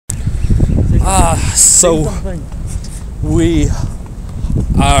So we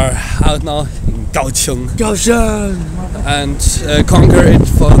are out now in Kaohsiung and conquer it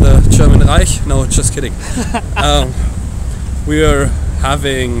for the German Reich. No, just kidding. We are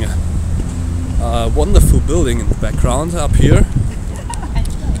having a wonderful building in the background up here.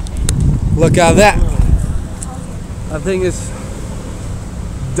 Look at that! I think it's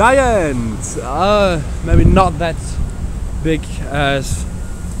giant. Maybe not that big as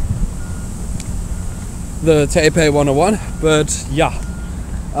the Taipei 101, but yeah,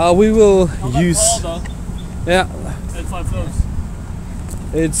 we will use. Yeah,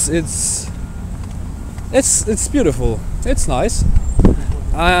 it's beautiful. It's nice,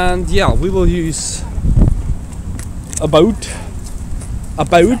 and yeah, we will use a boat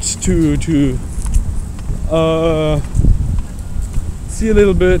to see a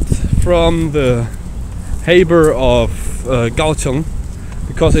little bit from the harbour of Kaohsiung,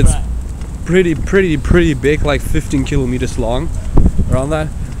 because it's pretty big, like 15 kilometers long, around that.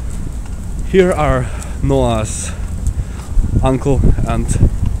 Here are Noah's uncle and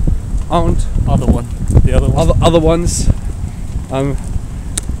aunt. The other ones.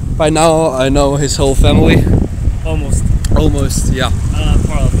 By now I know his whole family. Almost, yeah.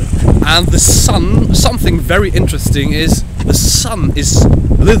 Part of it. And the sun, something very interesting is the sun is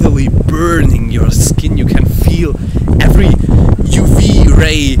literally burning your skin. You can feel every UV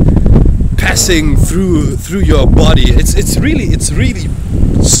ray passing through your body. It's really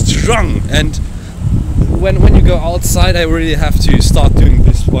strong. And when you go outside, I really have to start doing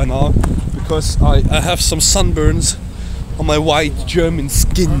this by now, because I have some sunburns on my white German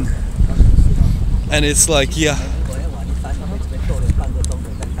skin, and it's like, yeah.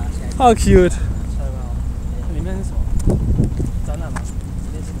 How cute!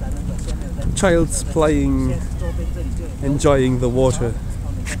 Child's playing, enjoying the water.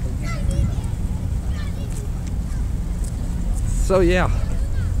 So yeah.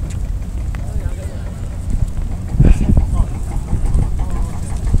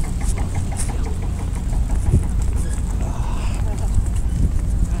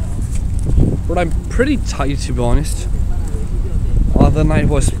 But I'm pretty tired, to be honest. The night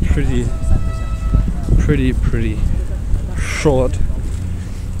was pretty short.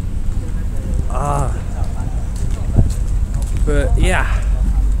 But yeah.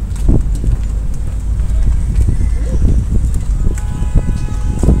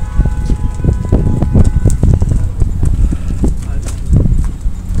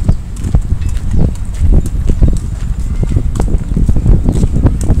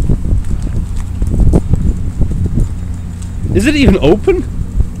 Is it even open?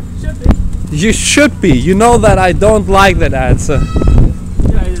 Should be. You should be. You know that I don't like that answer.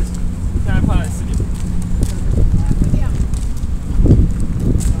 Yeah, it is. Can I find it?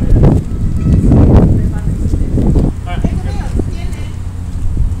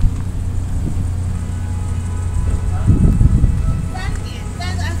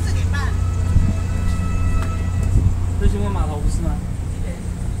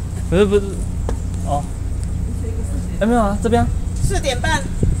不是哦，哎没有啊，这边4点半，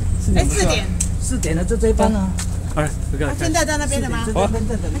哎4点的就这一班啊。他现在在那边的吗？这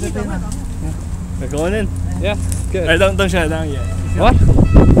边啊。Go in. Yeah, good. Don't shut it down yet. What?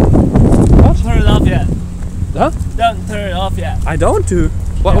 Turn it off yet. Huh? Don't turn it off yet. I don't do.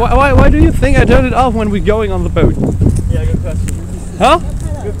 Why do you think I turn it off when we're going on the boat? Yeah, good question. Huh?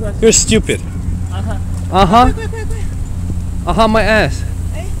 Good question. You're stupid.快， my ass.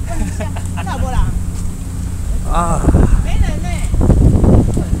 哎，看一下，到不啦？没人呢，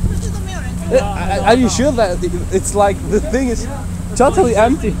不是都没有人。Are you sure that it's like the thing is totally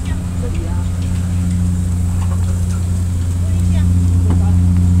empty?4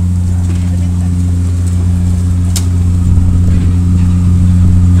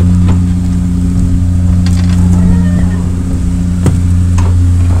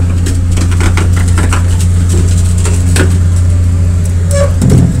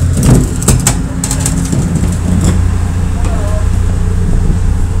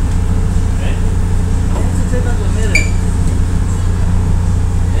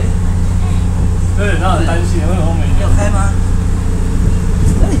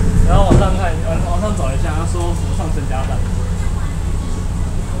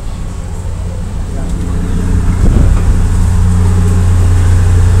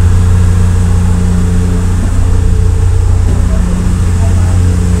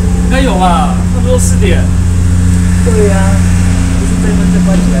点。对呀、不是这边就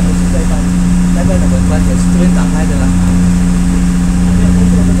关起来，不是这边那边的门关起来，是这边打开的啦。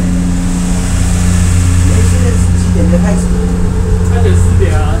现在是几点就开始？开始4点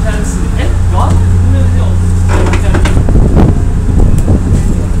啊，现在4点。哎，有啊。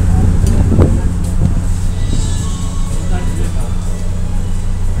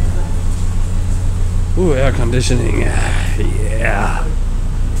conditioning. Yeah.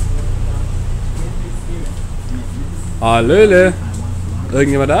 Hallöle.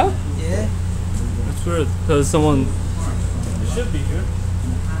 Irgendjemand da? Yeah. It's weird because someone should be here.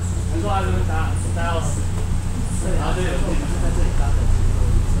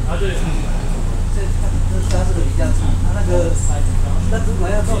 它这个比较长，它那个那如果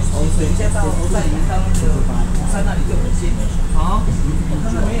要做头水，现在到头在里面到那个山那里就很近。啊，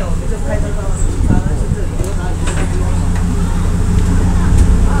他们没有，就开车到他们是这里，有他也是这地方嘛。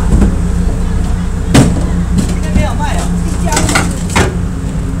啊，今天没有卖啊，一家的。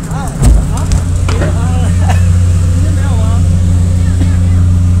啊啊，今天没有吗？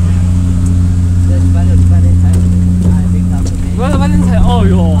这礼拜六、礼拜天才，哎，平常不便宜。礼拜天才，哦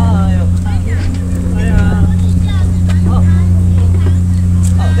哟。哎呦。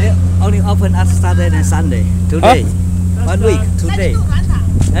 They only open on Saturday and Sunday. Today, 1 week today.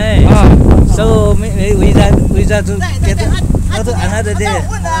 Hey, so we try to get to another day.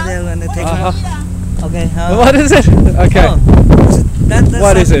 They want to take off. Okay. What is it? Okay.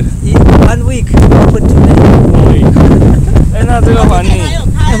 What is it? 1 week open today. 1 week. 哎，那这个还你。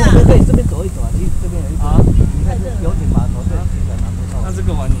可以这边走一走啊，这边有一啊，你看这游艇码头这个蛮不错。那这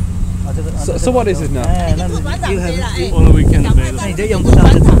个还你。 So what is it now? On the weekend available.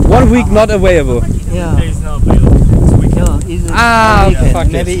 1 week not available. Yeah. Days not available. It's weekend. Fuck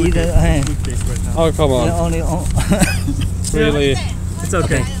it. Maybe either. Weekdays right now. Oh, come on. Only. Really? It's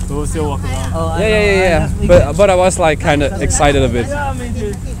okay. But we'll still walk around. Oh, Yeah. But I was like kind of excited a bit. Yeah, me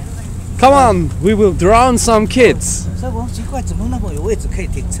too. Come on, we will drown some kids. 所以我奇怪，怎么那么有位置可以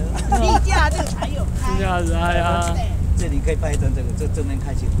停车？低价这个才有开。这样子，哎呀。 这里可以拍一张这个，这正面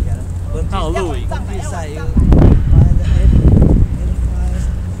看起来漂亮。它有录影。赛有。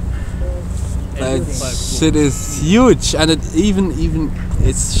That shit is huge, and it even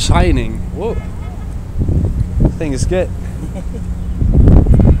it's shining. Whoa, thing is good.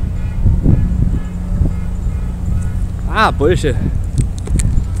 Bullshit.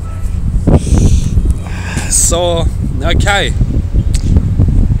 So okay.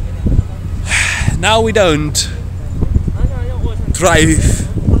 Now we don't drive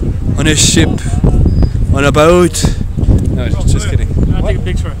on a ship, on a boat. No, just kidding. I'll take a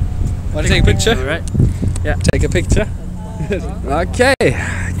picture. Want to take a picture? Right? Yeah. Take a picture. Okay.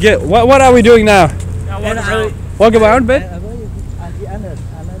 Yeah. What are we doing now? Walk around a bit. At the other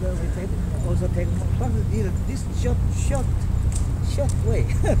we take also take this short way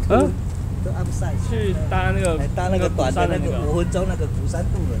to the other side. 去搭那个短的那个5分钟那个鼓山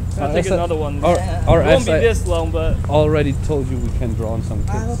渡轮。I'll take another one. Or It won't as be I this long, but already told you, we can draw on some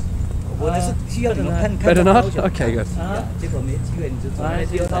kids. 我那是需要你们看 Better not? Okay, good. 结果没机会，你就只能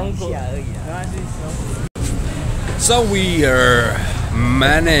丢他一下而已啊。 So we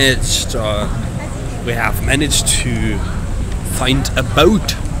we have managed to find a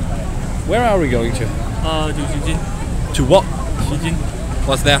boat. Where are we going to? 就旗津。 To what? 旗津。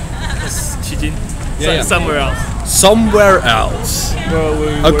 What's there? 旗津。 Yeah. Somewhere else. Somewhere else.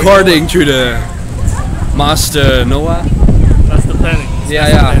 Where According to the Master Noah. Master planning.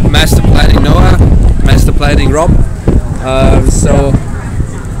 Yeah. Master planning Noah. Master planning Rob. So.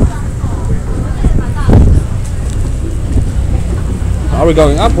 Are we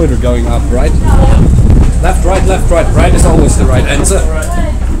going up? We're going up, right? Left, right, left, right. Right is always the right answer.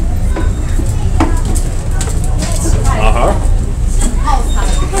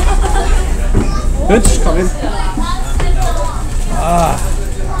 Good, come in.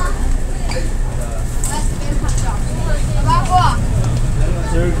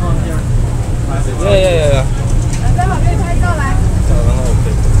 Yeah. 在旁边拍照来。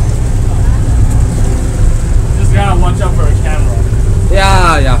 Just gotta watch out for a camera.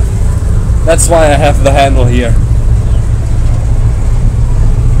 Yeah. That's why I have the handle here.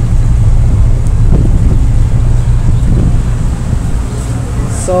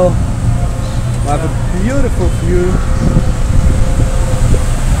 So, I have a beautiful view.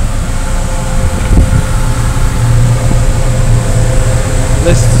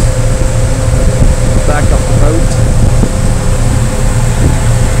 This back of the boat.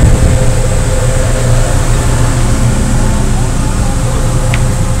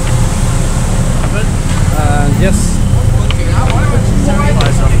 Yes.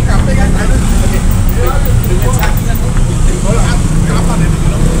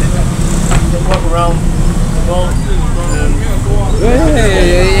 Walk around the boat.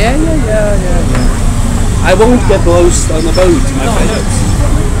 Yeah. I won't get lost on the boat, my friends.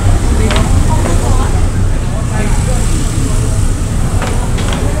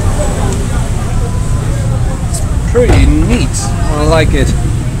 It's pretty neat. I like it.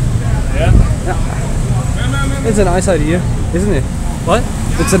 Yeah? Yeah. It's a nice idea, isn't it? What?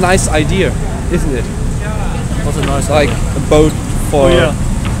 It's a nice idea, isn't it? What's a nice Like a boat for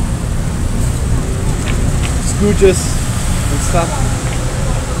scooters and stuff.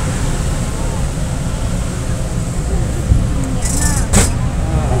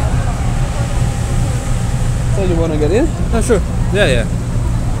 So you wanna get in? Yeah, sure. Yeah, yeah.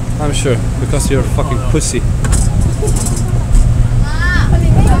 I'm sure, because you're a fucking pussy.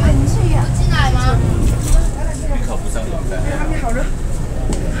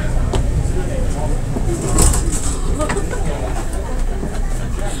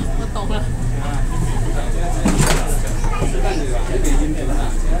 我懂了。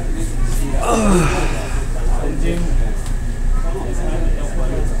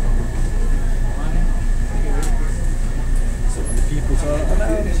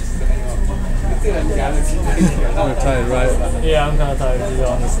 You're tired, right? Yeah, I'm kind of tired, to be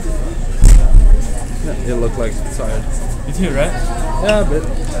honest. You look like tired. You too, right? Yeah, a bit.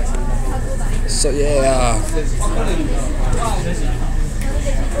 So yeah.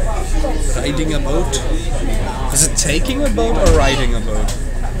 Riding a boat? Is it taking a boat or riding a boat?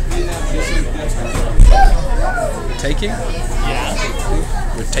 Taking? Yeah.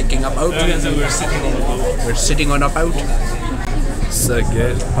 We're taking a boat. So we're sitting on the boat. We're sitting on a boat. So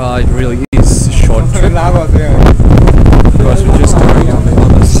good. It really is a short trip. Because we're just going on the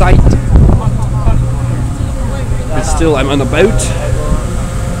other side. But still, I'm on a boat.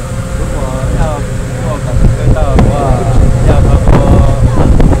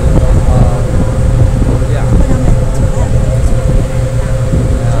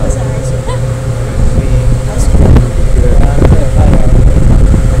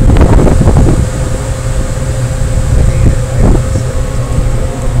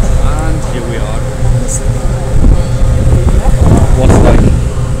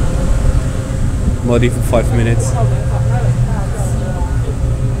 Not even 5 minutes.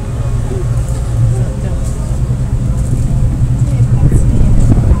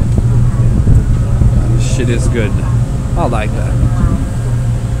 And the shit is good. I like that.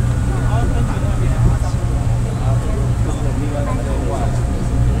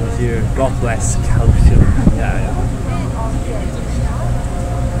 Here, God bless culture. Yeah, yeah.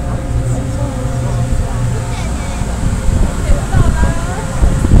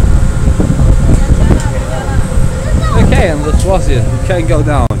 Okay, and this was it. We can go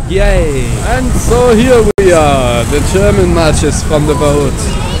down. Yay! And so here we are, the German matches from the boat.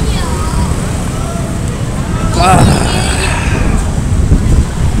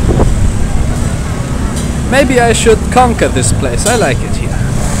 Maybe I should conquer this place. I like it here.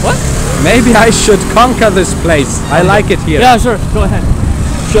 What? Maybe I should conquer this place. I like it here. Yeah, sure. Go ahead.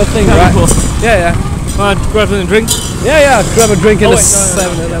 Sure thing, right? Cool. Yeah, yeah. Want to grab a drink? Yeah, yeah. Grab a drink in the no.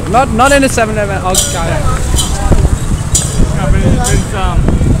 7-Eleven. Not in the 7-Eleven. Oh, God. Drink some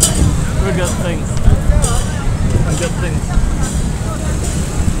good things. Good things.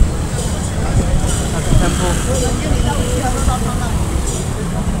 At the temple.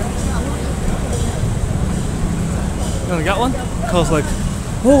 You wanna get one? Costs like,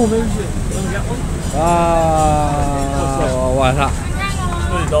 oh, maybe you wanna get one? What's that?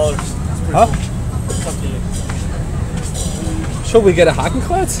 $30. Huh? It's up to you. Should we get a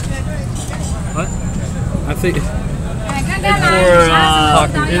Hakenkreuz? What? I think. For,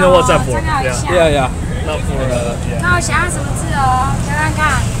 you know what's that for? Yeah. Yeah, yeah. Not for, yeah. 那我想要什么字哦？看看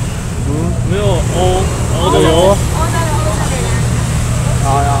看。没有欧的有。欧的有这里。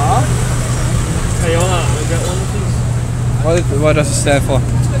Yeah. Hey, Yona, get one please. What does it stand for?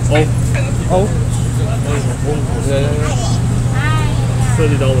 Oh. Yeah.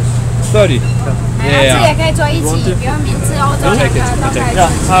 $30. 30. 字也可以做一起，不用名字欧洲两个都可以。Yeah,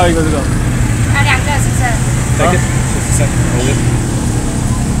 还有一个这个。还两个是不是？ Take it. Just a second. Hold it.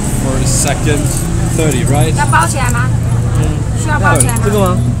 For a second. 30, right? 要包起来吗？需要包起来吗？这个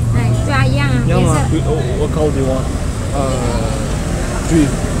吗？对啊，一样啊，一样吗颜色。 What color do you want? Green.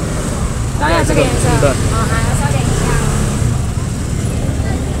 都要这个颜色。对。哦，好，稍等一下。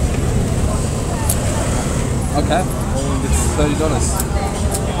 Okay. It's $30.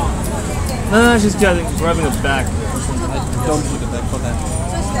 No, she's grabbing a bag. I don't need a bag for that.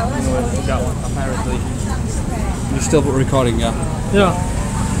 Anyway, we got one, apparently. You're still recording, yeah? Yeah.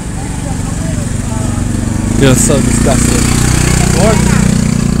 You're so disgusting. What?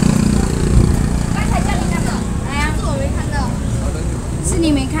 刚才叫你那个，哎呀，这我没看到。是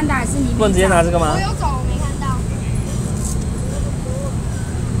你没看到还是你没找？不能直接拿这个吗？我有找，我没看到。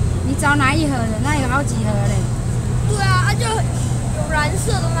你找哪一盒的？那有好几盒嘞。对啊，就有蓝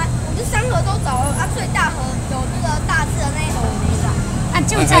色的那，我就3盒都找了啊，最大盒有那个大字的那一盒我没找。啊，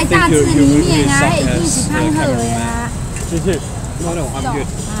就在大字里面啊，一定是潘赫的呀。谢谢。 No, no, I'm good.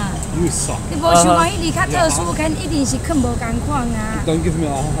 啊， You suck. 你无想讲伊离较特殊，肯一定是更无共款啊。 Don't give me a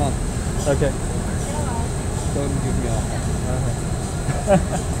hand. OK。 Don't give me a hand.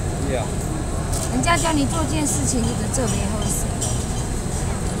 Yeah. 人家叫你做件事情，你就做袂好势。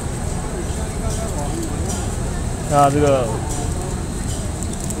那这个，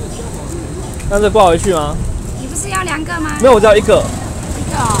那这挂回去吗？你不是要2个吗？没有，我只要1个。 1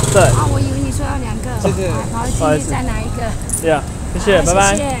个哦。对。啊，我以为你说要2个。谢谢。好，今天再拿1个。 Yeah， 谢谢，拜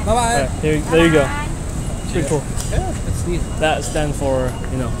拜。谢谢。Bye bye. There you go. Pretty cool. Yeah, it's neat. That stands for,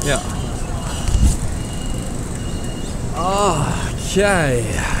 you know. Yeah. Okay.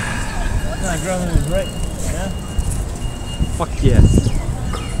 Grabbing a break. Yeah. Fuck yes.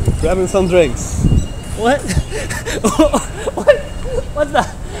 Grabbing some drinks. What? What? What's that?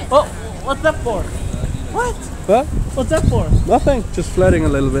 Oh, what's that for? What? What? What's that for? Nothing. Just flirting a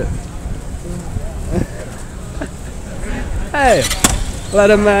little bit. Hey,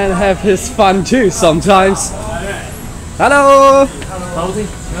 let a man have his fun too sometimes. Hello. Bubble tea?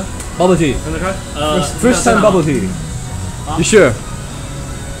 Yeah. Bubble tea. Want to try? First time bubble tea. You sure?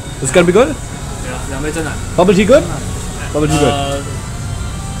 It's gonna be good? 2杯真奶。 Bubble tea good? Bubble tea good.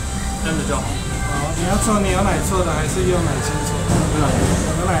 跟着就好。你要做牛奶做的还是柚奶精做的？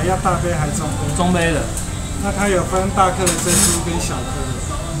牛奶要大杯还是中杯？中杯的。那它有分大颗的珍珠跟小颗的。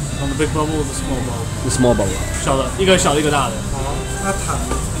From the big bubble to small bubble. The small bubble. 小的，一个小的，一个大的。好，那糖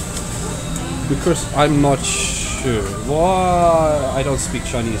Because I'm not sure. Why I don't speak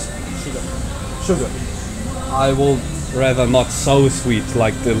Chinese. Sugar. I will rather not so sweet,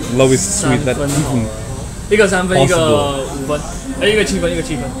 like the lowest sweet that 3分 even. 一个3分，一个5分，一个7分，一个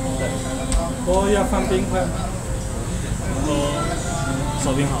7分。对。都要放冰块。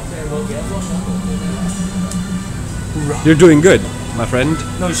手冰好。 You're doing good, my friend.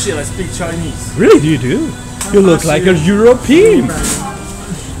 No shit, I speak Chinese. Really, you do? You look like a European.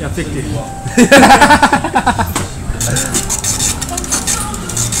 Yeah, 50.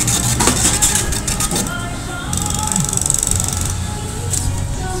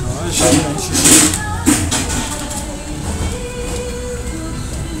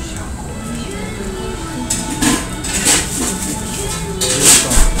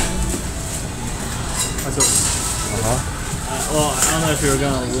 ，Well, I don't know if you're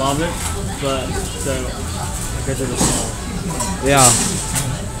gonna love it, but so I guess it's small. Yeah.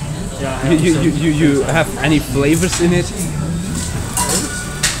 Yeah, I have You have any flavors in it?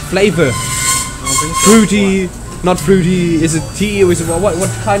 Flavor. Fruity, not fruity. Is it tea? Or is it what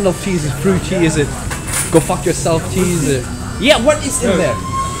kind of tea is it? Fruity? Is it go fuck yourself tea? Is it? Yeah. What is in there?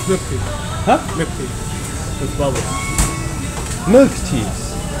 Milk tea. Huh? Milk tea. with bubbles. Milk teas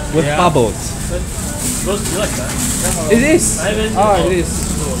with Yeah. bubbles. Supposed to be like that. It is. Ah, it is.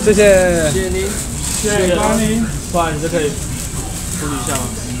 谢谢。谢谢您，谢谢光临。不然你就可以处理一下吗？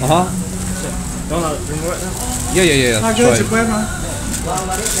啊哈。然后呢，Yeah. 大哥，几杯吗？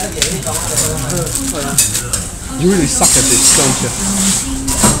 You really suck at this, don't you?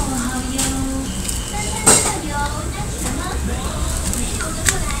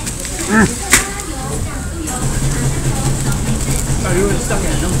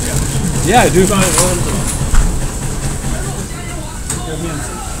 Yeah, I do.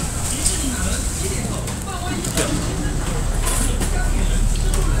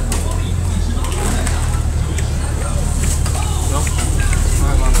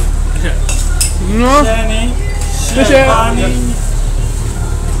 No. 谢谢您，谢谢光临。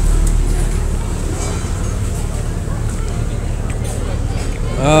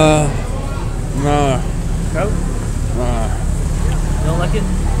No. Go. You don't like it?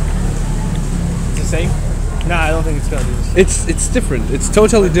 It's the same? Nah, I don't think it's gonna do this. It's different. It's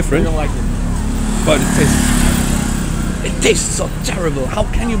totally You different. don't like it. But it tastes so terrible. How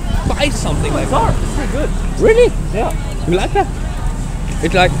can you buy something like that? It's pretty good. Really? Yeah. You like that?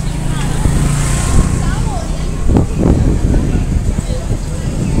 It's like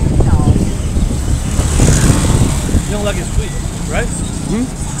You don't like it sweet, right? Hmm?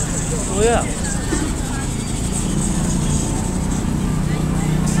 Oh yeah.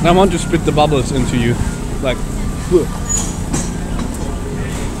 I want to spit the bubbles into you, like.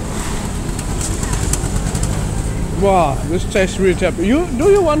 Wow, this tastes really terrible.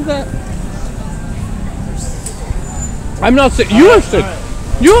 Do you want that? I'm not sick. You are sick.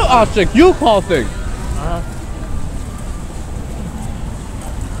 You are sick. You call sick.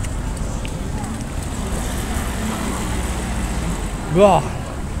 Wow.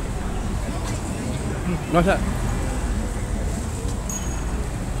 What's that?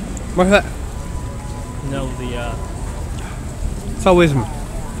 What's that? No, the Taoism.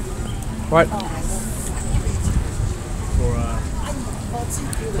 What?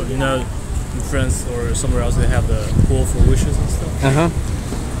 For you know, in France or somewhere else, they have the pool for wishes and stuff.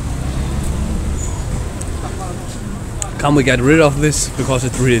 Can we get rid of this because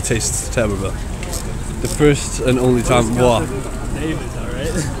it really tastes terrible? The first and only time. Wow. David,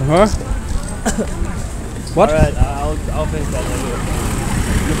 alright? What? Alright, I'll finish that later.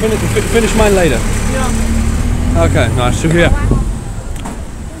 You finish mine later? Yeah. Okay, nice to hear.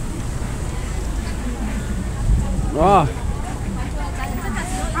 Ah.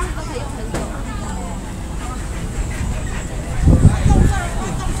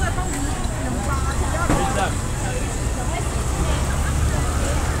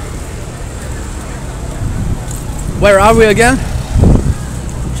 Where are we again?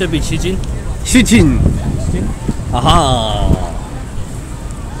 Should be Qijin. Xijin. Aha.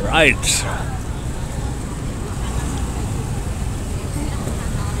 Right.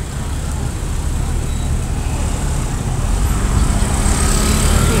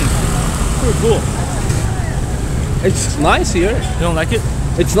 Pretty cool. It's nice here. You don't like it?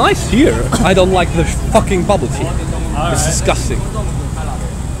 It's nice here. I don't like the fucking bubble tea. It's disgusting.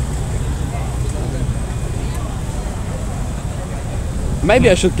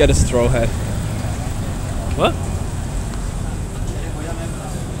 Maybe I should get a straw hat. What?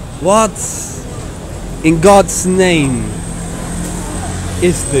 What in God's name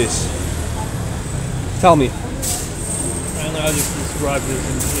is this? Tell me. I don't know how to describe this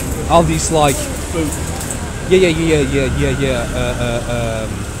in All these like food.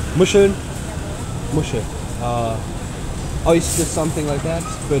 Mushroom. Oyster, something like that.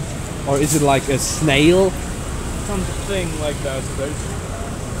 But or is it like a snail? Something like that.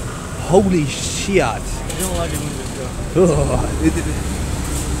 Holy shit! You don't like it either.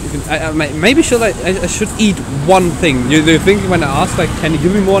 Maybe should I should eat one thing. Do you think when I ask like, can you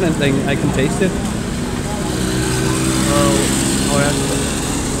give me more and then I can taste it? Oh yeah.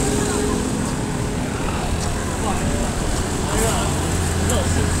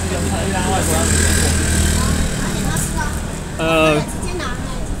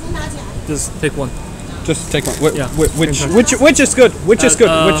 Just take one. Just take one. Yeah. Which is good? Which is good?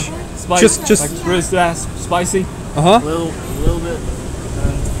 Which? Spice, Just. like really spicy. Uh huh. Little bit.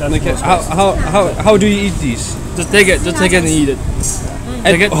 And Okay. that's more spicy. How do you eat these? Just take it and eat it.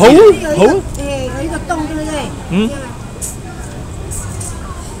 Take it. Whole? 哎，有一个洞，对不对？嗯。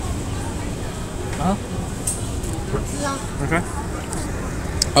啊。Okay.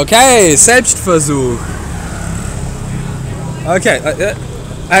 Okay, Selbstversuch. Okay,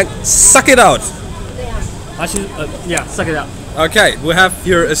 suck it out. Actually, yeah, suck it out. Okay, we have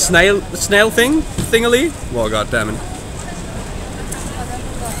here a snail thingy. Well, god damn it.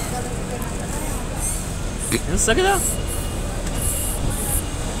 Can you suck it out?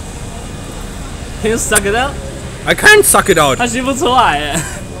 Can you suck it out? I can't suck it out. 它吸不出来耶。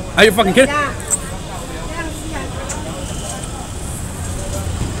 Are you fucking kidding? 这样吃啊。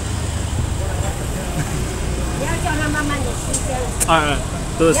不要叫它慢慢的吃，这样。Alright,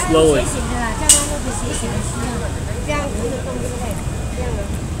 do it 不要 slowly. 斜斜的啦，叫它那个斜斜的吃啊。这样有一个洞，对不对？这样的，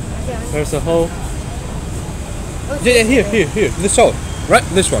这样。 There's a hole. Yeah, here. This hole. Right,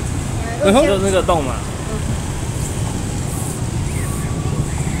 this one. 就那个洞嘛。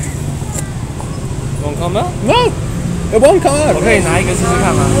Won't come out? No, it won't come out. 我可以拿一个试试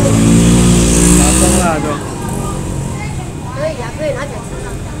看吗？拿松蜡就。可以啊，可以拿起来吃上。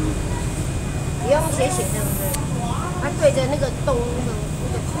不用斜斜的，它对着那个洞那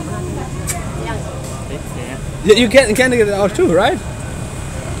个头那边，这样子。哎，等一下。You can get it out too, right?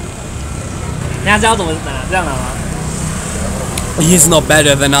 你要知道怎么拿？这样拿吗 He's not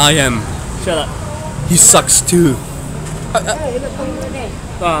better than I am. ？Shut up。 He sucks too. 这样有一个洞，对不对？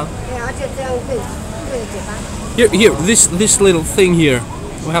对啊。对啊，就这样对着嘴巴。Here, this little thing here.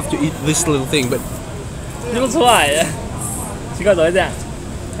 We have to eat this little thing, but 吸不出来耶。奇怪，怎么会这样？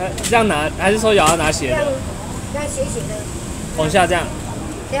这样拿，还是说咬要拿斜这样的？这样斜斜的，往下这样。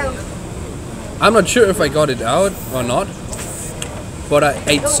这样 I'm not sure if I got it out or not. But I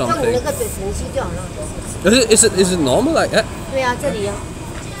ate 用你 something. 那个嘴唇吸就好了。Is it normal like that? 对啊，这里哦，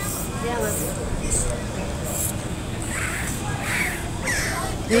这样啊。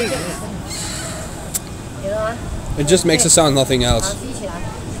有了吗？ It just makes a sound, nothing 好， else. 吸起来。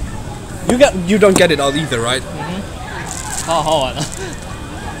 You don't get it out either, right? 好好玩啊！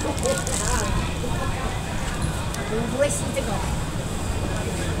你们不会吸这个？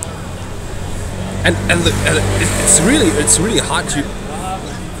 And it's really hard to.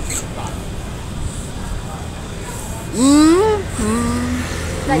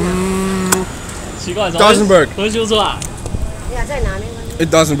 在哪？奇怪， Doesn't work. 怎么吸不出来？对啊，在哪那个？ It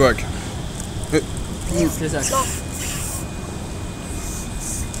doesn't work. 接下来。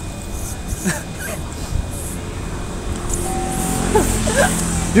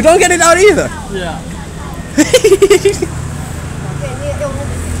 You don't get it out either. Yeah. 对，你也用那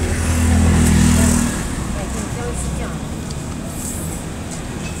个。哎，你这样吃这样。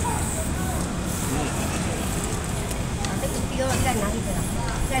这个丢了，再拿一个，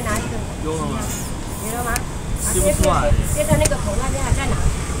再拿一个。有了吗？有了吗？吸不出来。接在那个头那边还在拿。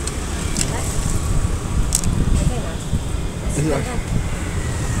来，还在拿。看看。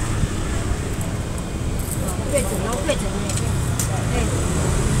对准，然后对准那边。对。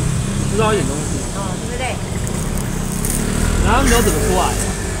 知道一点东西，哦，对不对？然后没有怎么出来，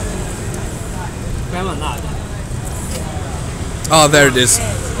还蛮大的。 Oh, there it is. 有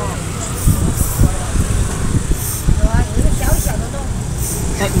啊，有一个小小的洞。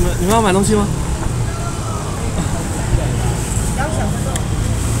你们要买东西吗？小小的洞。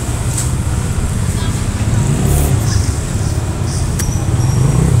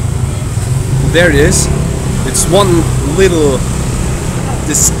 There it is. It's one little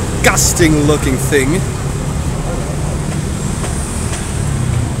disgusting looking thing.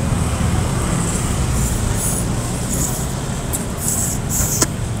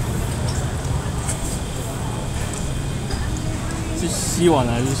是吸完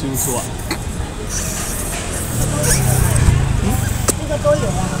了还是吸不出来？这个都有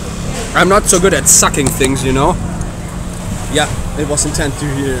啊。 I'm not so good at sucking things, you know. Yeah, it was intended to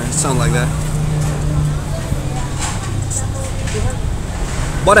sound like that.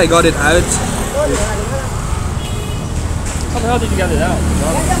 But I got it out. 都有啊，你看。 How did you get it out? 要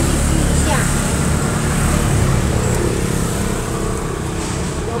用力吸一下。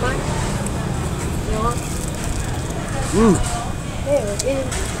有吗？有啊。Mm, 对，我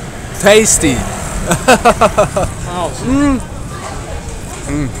tasty. 蛮好吃。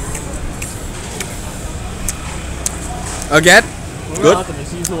 Again, 我不知 good. 道它怎么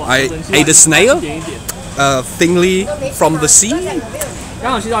吸出来。 I 只能吸到 ate a snail. 一点一点， Thinly from the sea.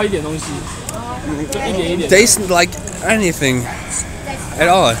 刚好吸到一点东西，就一点一点。 Tasted like anything at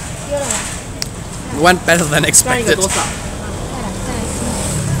all. Went better than 这样一个 expected. 多少？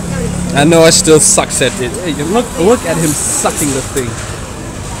 I know I still sucks at it. Hey, look at him sucking the thing.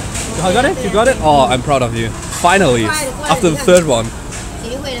 You got it? You got it? Oh, I'm proud of you. Finally, after the third one.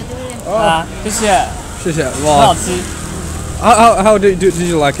 协会的，对不对？啊，谢谢，谢谢。很好 Wow. 吃。 How did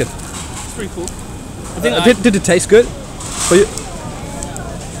you like it? It's pretty cool. I think Did it taste good? For you?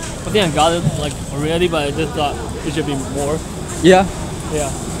 I think I got it like already, but I just thought it should be more. Yeah. Yeah.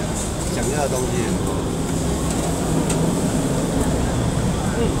 想要的东西。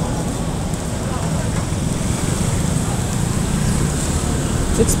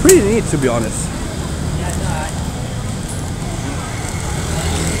 It's pretty neat, to be honest.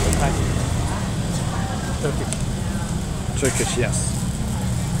 Turkish, yes.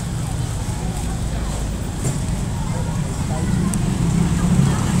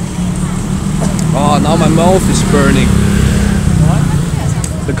 Oh, now my mouth is burning.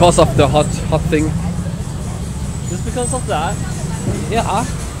 Because of the hot thing. Just because of that. Yeah.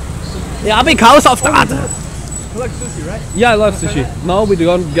 Yeah, because of that. You like sushi, right? Yeah, I love sushi. No, we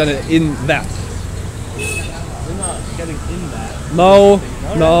don't get it in that. You're not getting in that. No.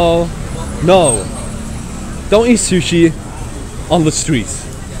 Don't eat sushi on the streets.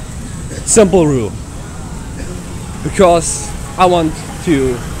 Simple rule. Because I want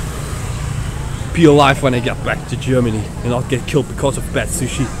to be alive when I get back to Germany and not get killed because of bad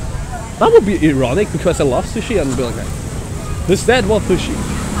sushi. That would be ironic because I love sushi and be like, this dad wants sushi.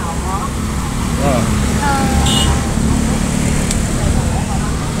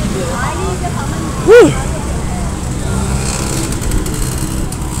 Whew.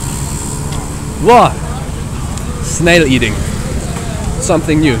 What? Snail eating.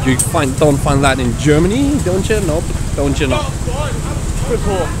 Something new. You don't find that in Germany, don't you? Nope. Don't you know? Pretty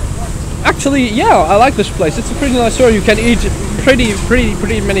cool. Actually, yeah, I like this place. It's a pretty nice store. You can eat pretty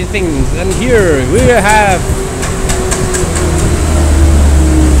many things. And here we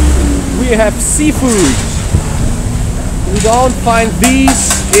have seafood. We don't find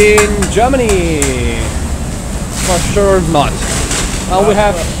these in Germany. For sure not. Now we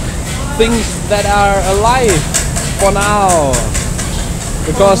have things that are alive for now.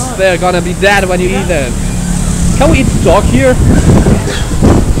 Because they're gonna be dead when you eat them. Can we eat dog here?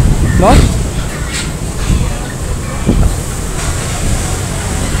 No?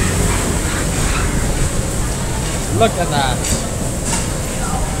 Look at that.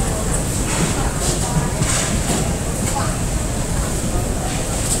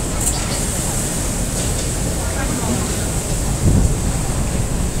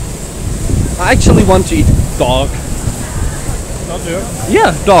 actually want to eat dog. Don't do it.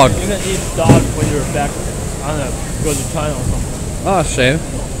 Yeah, dog. You can eat dog when you're back. I don't know. Go to China or something. Oh, shame.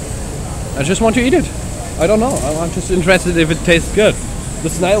 I just want to eat it. I don't know. I'm just interested if it tastes good. The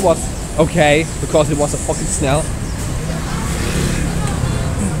snail was okay because it was a fucking snail.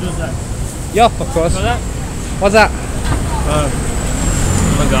 What's that? Yeah, of course. What's that? What's that?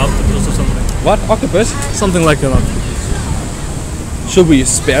 Like an octopus or something. What? Octopus? Something like an octopus. Should we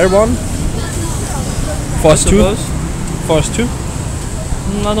spare one? For us two? Octopus? For us two?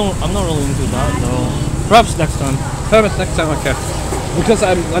 I'm not really into that though. Perhaps next time. Perhaps next time, okay. Because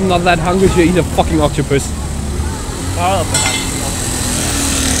I'm not that hungry to eat a fucking octopus. Perhaps.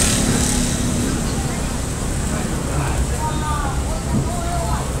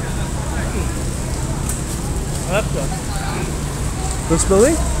 That's good. This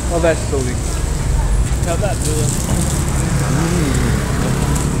building? Or that building? Yeah, that building.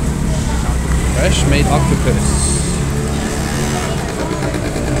 Fresh made octopus.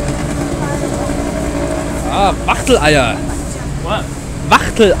 Ah, Wachteleier. What?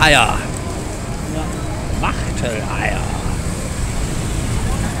 Wachteleier. Wachteleier.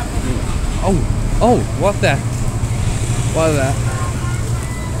 Oh, what that? What is that?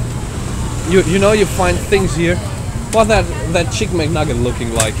 You know you find things here. What that chicken McNugget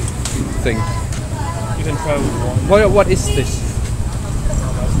looking like thing? You can try with one. What is this?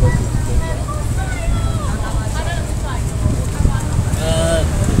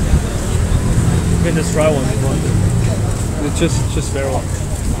 You can just try one if you want. It's just Spare one.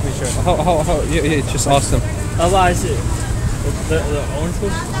 Be sure. how yeah, just ask them. I see. The orange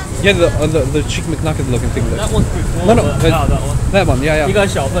one? Yeah, the chicken McNugget looking thing. That one's pretty cool. No, that one. That one, yeah. 一个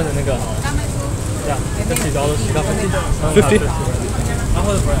小份的那个，Yeah, $50, $50. 50? I'll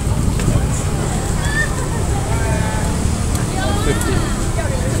hold it for you. 50.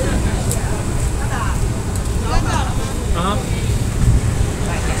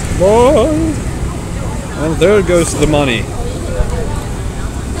 Boy. And there goes the money.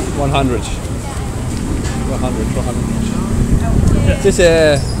 100. 100. This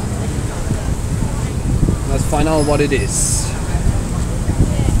let's find out what it is.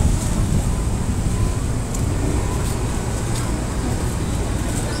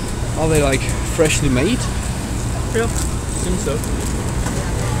 Are they like freshly made? Yeah, seems so.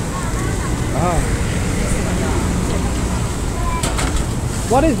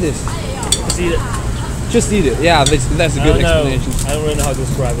 What is this? Just eat it. Just eat it. Yeah, that's a good explanation. I don't really know how to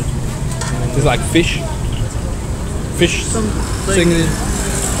describe it. It's like fish. Fish Something. thing.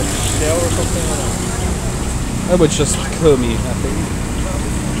 Shell or something. I don't know. That would just kill me, I think.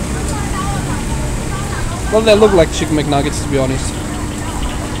 Well, they look like chicken McNuggets, to be honest.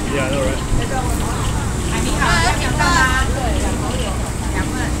 Yeah, I know, right?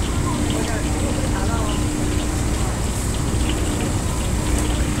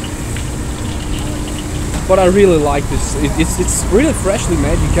 But I really like this. It's really freshly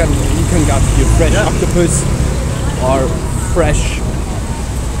made. You can get your fresh octopus or fresh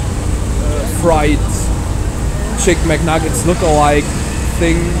fried chicken McNuggets look alike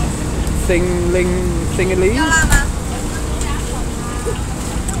thingy.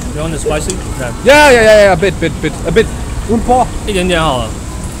 You want the spicy? Yeah. A bit. Un po'. 一点点好了。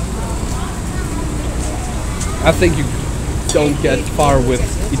 I think you don't get far with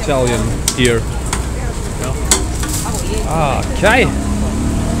Italian here. Okay.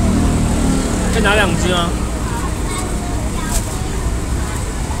 可以拿2只吗？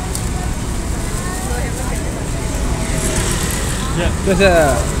 This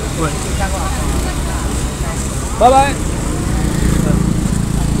Bye bye.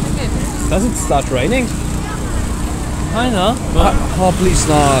 Does it start raining? I know. Oh, please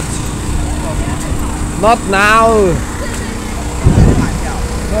not. Not now.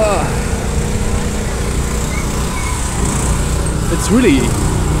 It's really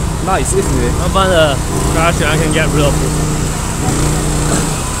nice, isn't it? How about the trash I can get rid of it?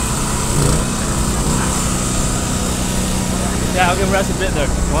 Yeah, I can rest a bit there.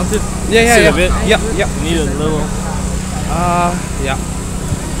 Want to? Yeah. Sit a bit? Yeah. You need a little. Yeah.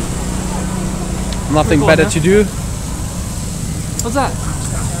 Nothing cool, better huh? to do. What's that?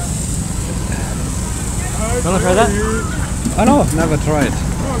 Wanna try that? I know, never tried.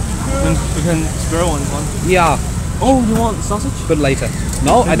 We can spare one. Yeah, Oh, you want sausage? but later.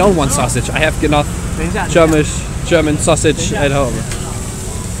 No, I don't want sausage. I have enough 等一下。 German sausage at home.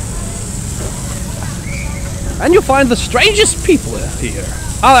 And you find the strangest people here.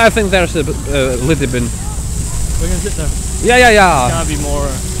 Oh, I think there's a little bit. We can sit there. Yeah. Gotta be more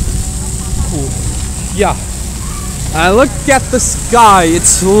cool. Yeah. And look at the sky.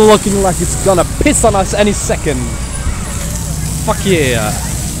 It's looking like it's gonna piss on us any second. Fuck yeah.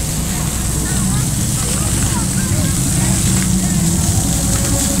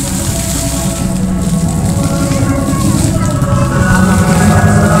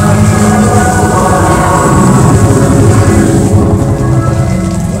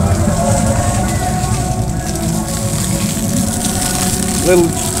 Little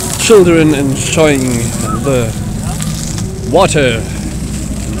children enjoying the water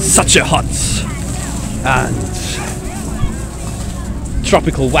in such a hot and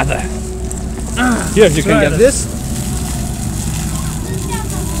tropical weather. Here, you can get this.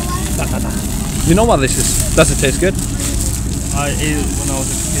 You know what this is? Does it taste good? I ate it when I was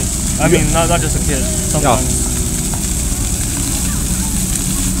a kid. I mean, not just a kid. Sometimes.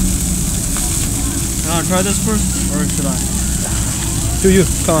 You wanna try this first, or should I? Do you?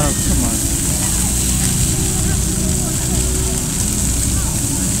 Come on. Come on.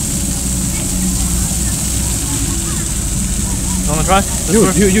 You wanna try? This You.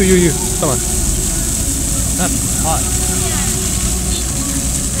 first? Come on. That's hot.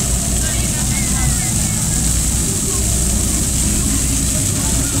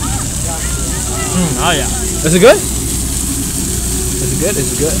 Oh yeah. Is it good? Is it good? Is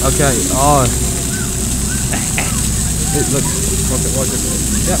it good? Okay. Oh. Look. Watch it.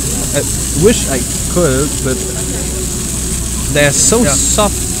 Yeah. I wish I could, but they're so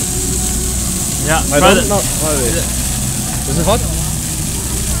soft. Yeah. I Try don't it. know. What is it? Is it hot?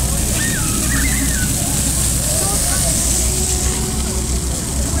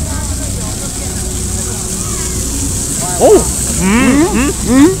 Oh!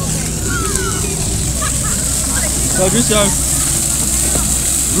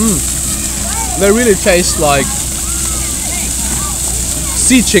 They really taste like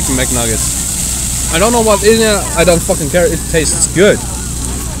sea chicken McNuggets. I don't know what in it. I don't fucking care. It tastes good.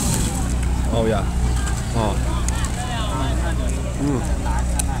 Oh yeah. Oh.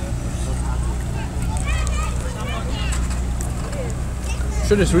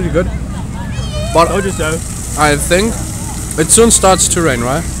 Shit is really good. But Told you so. I think it soon starts to rain,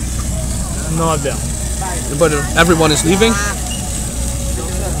 right? No idea. But everyone is leaving.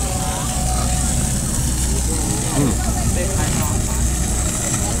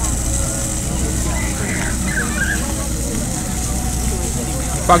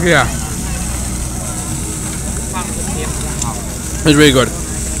 Fuck yeah. It's really good.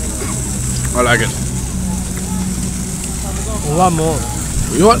 I like it. A lot more.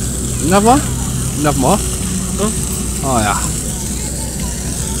 You want? Enough more? Enough more? Oh yeah.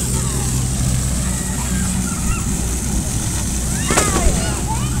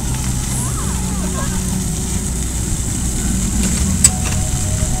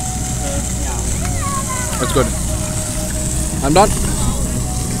 That's good. I'm done.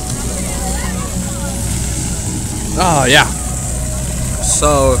 Oh yeah.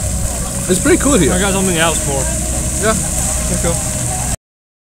 So it's pretty cool here. I got something else for. Yeah. Let's go.